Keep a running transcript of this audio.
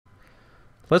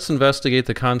Let's investigate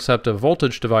the concept of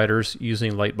voltage dividers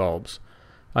using light bulbs.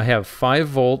 I have 5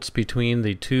 volts between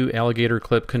the two alligator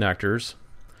clip connectors.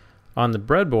 On the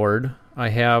breadboard, I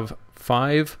have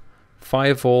 5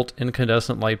 5-volt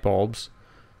incandescent light bulbs.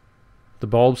 The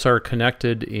bulbs are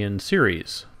connected in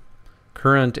series.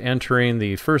 Current entering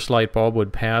the first light bulb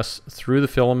would pass through the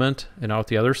filament and out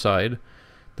the other side.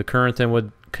 The current then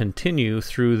would continue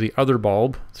through the other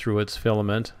bulb, through its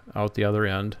filament, out the other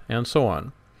end, and so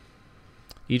on.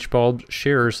 Each bulb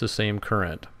shares the same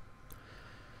current.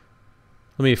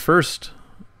 Let me first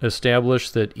establish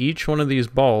that each one of these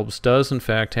bulbs does in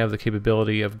fact have the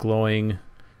capability of glowing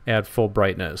at full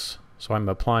brightness. So I'm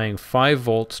applying 5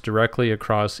 volts directly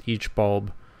across each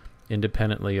bulb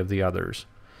independently of the others.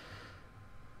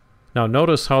 Now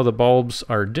notice how the bulbs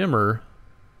are dimmer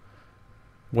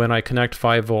when I connect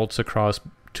 5 volts across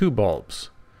 2 bulbs.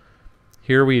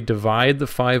 Here we divide the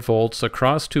 5 volts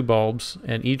across 2 bulbs,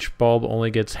 and each bulb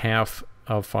only gets half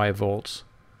of 5 volts.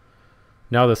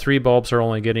 Now the 3 bulbs are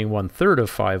only getting 1/3 of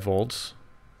 5 volts,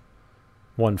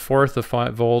 1/4 of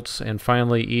 5 volts, and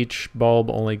finally each bulb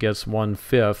only gets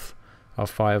 1/5 of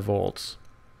 5 volts.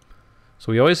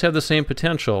 So we always have the same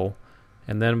potential,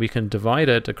 and then we can divide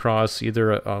it across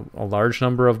either a large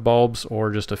number of bulbs or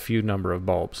just a few number of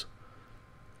bulbs.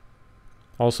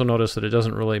 Also notice that it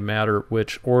doesn't really matter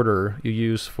which order you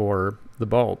use for the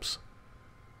bulbs.